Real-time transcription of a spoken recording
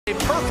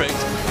Perfect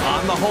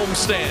on the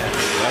homestand.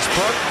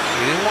 Westbrook,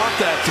 he didn't want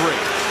that three.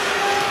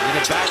 Bring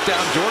it back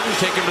down. Jordan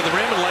take him to the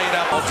rim and lay it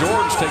up. Well,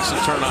 George takes a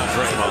turn on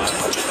Draymond.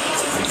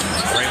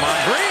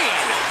 Draymond Green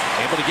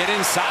able to get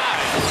inside.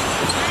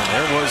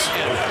 There was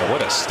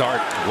what a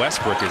start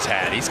Westbrook has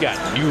had. He's got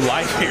new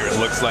life here, it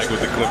looks like, with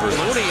the Clippers.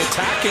 Looney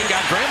attacking,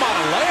 got Draymond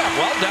a layup.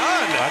 Well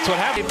done. That's what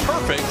happened.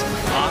 Perfect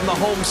on the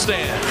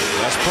homestand.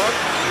 Westbrook,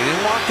 he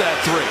didn't want that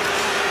three.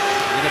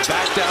 Bring it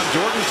back down.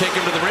 Jordan take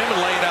him to the rim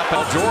and lay it up.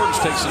 Well, George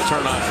takes a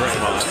turn on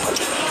Draymond.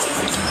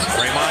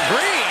 Draymond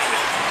Green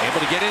able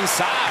to get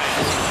inside.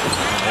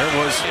 There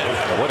was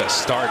what a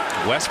start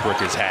Westbrook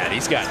has had.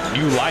 He's got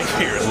new life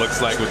here, it looks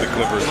like, with the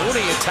Clippers.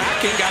 Looney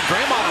attacking, got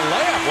Draymond a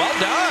layup. Well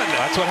done.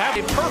 That's what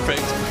happened.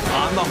 Perfect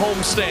on the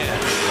homestand.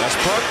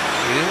 Westbrook,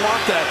 he didn't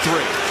want that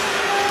three.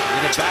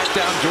 Bring it back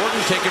down.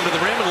 Jordan take him to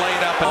the rim and lay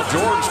it up. Well,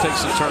 George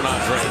takes a turn on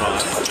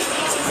Draymond.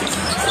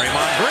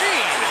 Draymond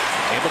Green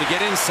able to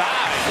get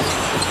inside.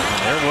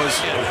 There was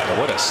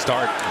what a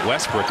start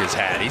Westbrook has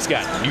had. He's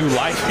got new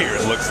life here,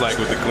 it looks like,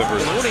 with the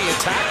Clippers. Looney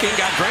attacking,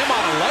 got Draymond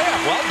a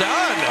layup. Well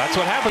done. That's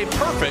what happened.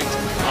 Perfect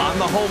on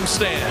the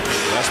homestand.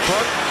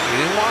 Westbrook, he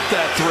didn't want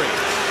that three.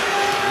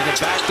 Bring it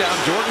back down.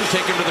 Jordan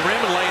take him to the rim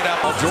and lay it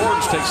up. Well,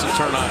 George takes a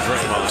turn on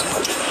Draymond.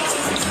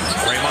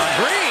 Draymond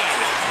Green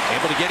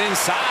able to get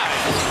inside.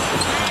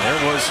 There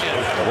was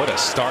what a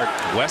start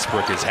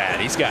Westbrook has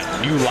had. He's got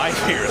new life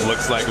here, it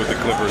looks like, with the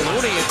Clippers.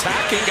 Looney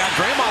attacking, got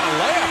Draymond a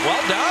layup.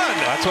 Well done.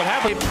 That's what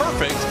happened.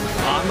 Perfect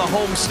on the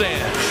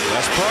homestand.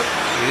 Westbrook,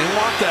 he didn't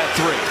want that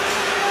three.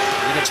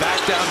 Bring it back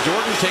down.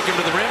 Jordan take him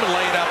to the rim and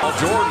lay it up. Well,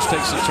 George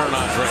takes a turn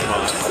on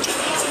Draymond.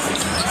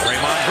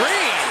 Draymond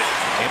Green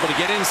able to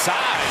get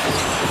inside.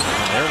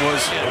 There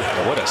was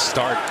what a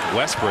start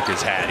Westbrook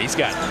has had. He's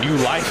got new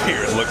life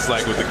here, it looks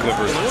like, with the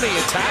Clippers. Looney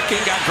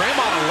attacking, got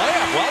Draymond a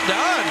layup. Well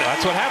done.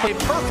 That's what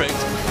happened. Perfect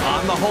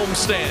on the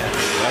homestand.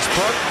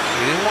 Westbrook,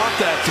 he didn't want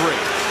that three.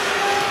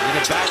 Bring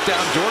it back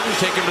down. Jordan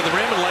take him to the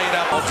rim and lay it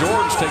up. Well,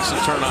 George takes a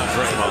turn on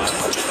Draymond.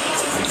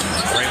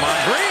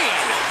 Draymond Green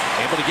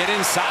able to get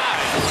inside.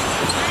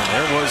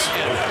 There was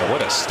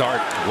what a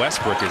start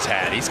Westbrook has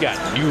had. He's got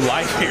new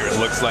life here, it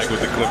looks like, with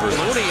the Clippers.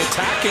 Looney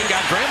attacking, got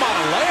Draymond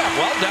a layup.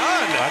 Well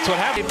done. That's what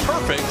happened.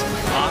 Perfect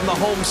on the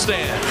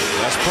homestand.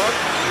 Westbrook,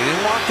 he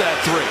didn't want that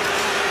three.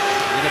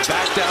 Bring it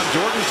back down.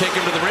 Jordan take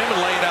him to the rim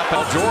and lay it up.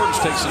 Well, George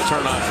takes a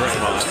turn on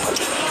Draymond.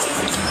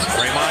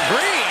 Draymond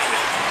Green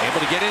able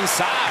to get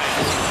inside.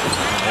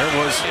 There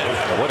was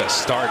what a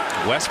start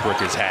Westbrook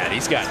has had.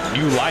 He's got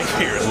new life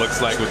here, it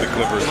looks like, with the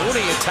Clippers.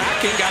 Looney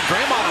attacking, got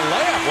Draymond a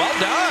layup. Well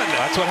done.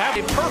 That's what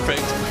happened.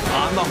 Perfect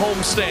on the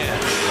homestand.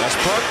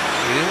 Westbrook,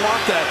 he didn't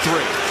want that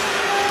three.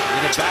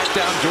 Bring it back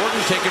down.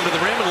 Jordan take him to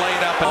the rim and lay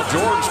it up. Well,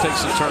 George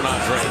takes a turn on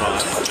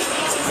Draymond.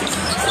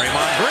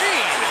 Draymond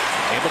Green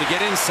able to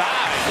get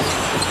inside.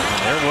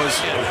 There was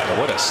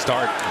what a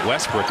start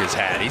Westbrook has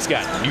had. He's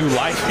got new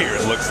life here,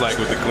 it looks like,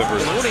 with the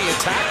Clippers. Looney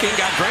attacking,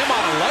 got Draymond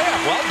a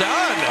layup. Well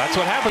done. That's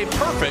what happened.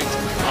 Perfect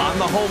on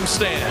the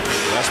homestand.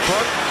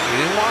 Westbrook, he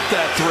didn't want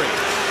that three.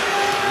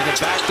 Bring it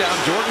back down.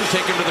 Jordan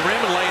take him to the rim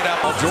and lay it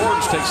up. Well,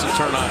 George takes a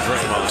turn on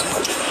Draymond.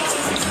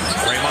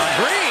 Draymond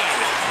Green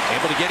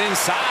able to get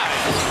inside.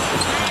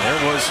 There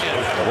was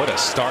what a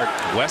start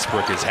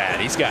Westbrook has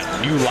had. He's got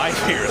new life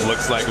here, it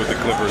looks like, with the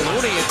Clippers.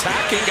 Looney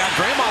attacking, got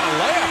Draymond a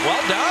layup.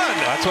 Well done.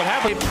 That's what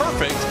happened.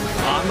 Perfect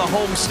on the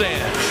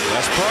homestand.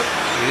 Westbrook,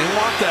 he didn't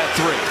want that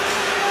three.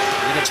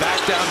 Bring it back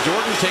down.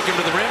 Jordan take him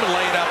to the rim and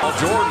lay it up. Well,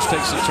 George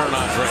takes a turn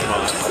on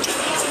Draymond.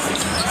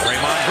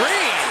 Draymond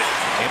Green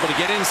able to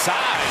get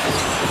inside.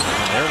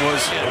 There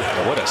was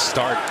what a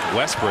start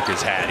Westbrook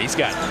has had. He's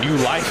got new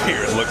life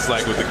here, it looks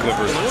like, with the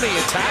Clippers. Looney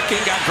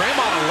attacking, got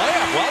Draymond a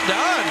layup. Well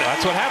done.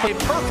 That's what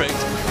happened. Perfect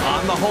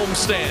on the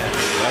homestand.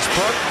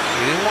 Westbrook,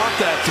 he didn't want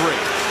that three.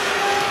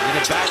 Bring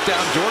it back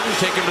down. Jordan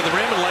take him to the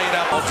rim and lay it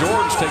up. Well,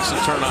 George takes a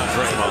turn on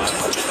Draymond.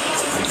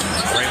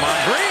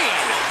 Draymond Green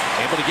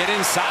able to get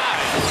inside.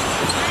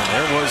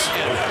 There was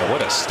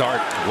what a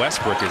start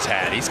Westbrook has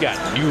had. He's got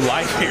new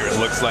life here, it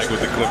looks like, with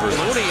the Clippers.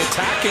 Looney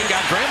attacking, got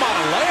Draymond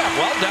a layup.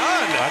 Well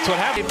done. That's what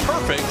happened.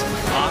 Perfect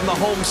on the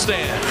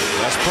homestand.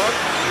 Westbrook,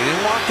 he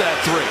didn't want that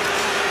three.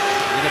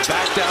 Bring it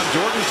back down.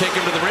 Jordan take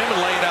him to the rim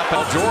and lay it up.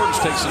 Well, George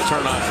takes a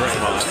turn on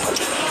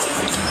Draymond.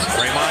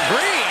 Draymond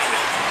Green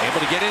able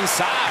to get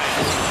inside.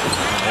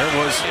 There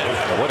was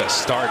what a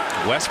start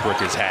Westbrook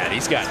has had.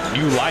 He's got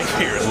new life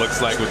here, it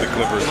looks like, with the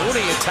Clippers.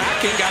 Looney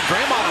attacking, got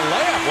Draymond a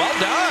layup. Well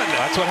done.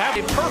 That's what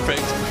happened.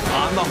 Perfect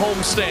on the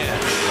homestand.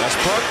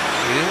 Westbrook,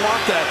 he didn't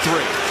want that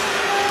three.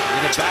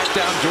 Bring it back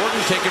down.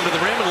 Jordan take him to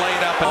the rim and lay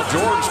it up. Well,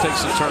 George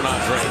takes a turn on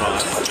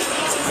Draymond.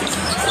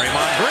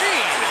 Draymond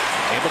Green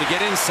able to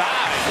get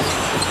inside.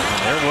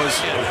 There was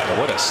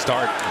what a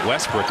start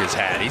Westbrook has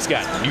had. He's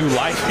got new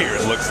life here,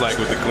 it looks like,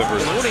 with the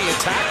Clippers. Looney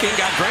attacking,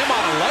 got Draymond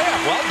a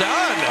layup. Well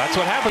done. That's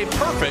what happened.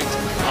 Perfect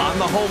on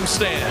the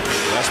homestand.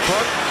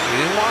 Westbrook, he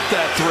didn't want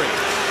that three.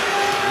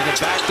 Bring it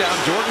back down.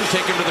 Jordan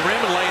take him to the rim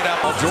and lay it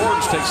up. Well,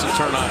 George takes a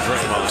turn on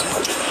Draymond.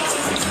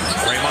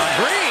 Draymond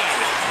Green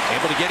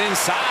able to get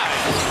inside.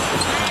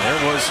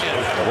 There was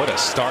what a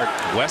start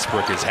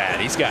Westbrook has had.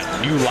 He's got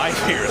new life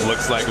here, it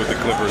looks like, with the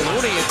Clippers.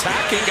 Looney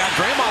attacking, got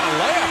Draymond a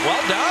layup.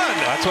 Well done.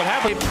 That's what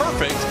happened.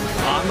 Perfect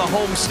on the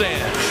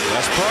homestand.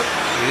 Westbrook,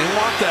 he didn't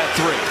want that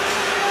three.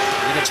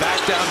 Going to back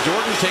down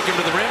Jordan, take him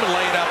to the rim and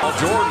lay it up.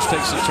 George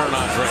takes a turn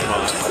on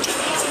Draymond.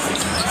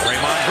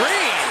 Draymond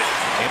Green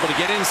able to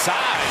get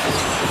inside.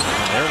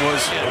 There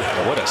was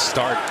what a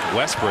start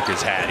Westbrook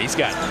has had. He's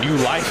got new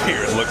life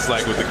here, it looks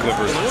like, with the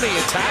Clippers. Looney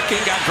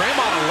attacking, got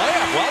Draymond a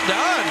layup. Well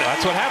done.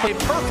 That's what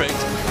happened. Perfect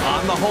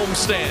on the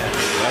homestand.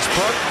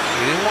 Westbrook,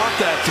 he didn't want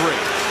that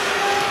three.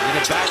 Going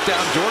to back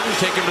down Jordan,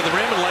 take him to the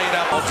rim and lay it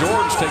up.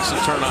 George takes a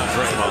turn on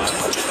Draymond.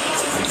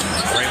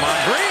 Draymond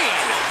Green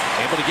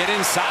able to get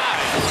inside.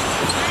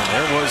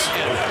 There was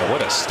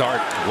what a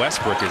start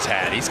Westbrook has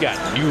had. He's got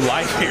new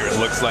life here, it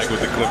looks like, with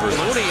the Clippers.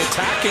 Looney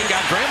attacking,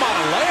 got Draymond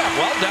a layup.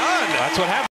 Well done. That's what happened.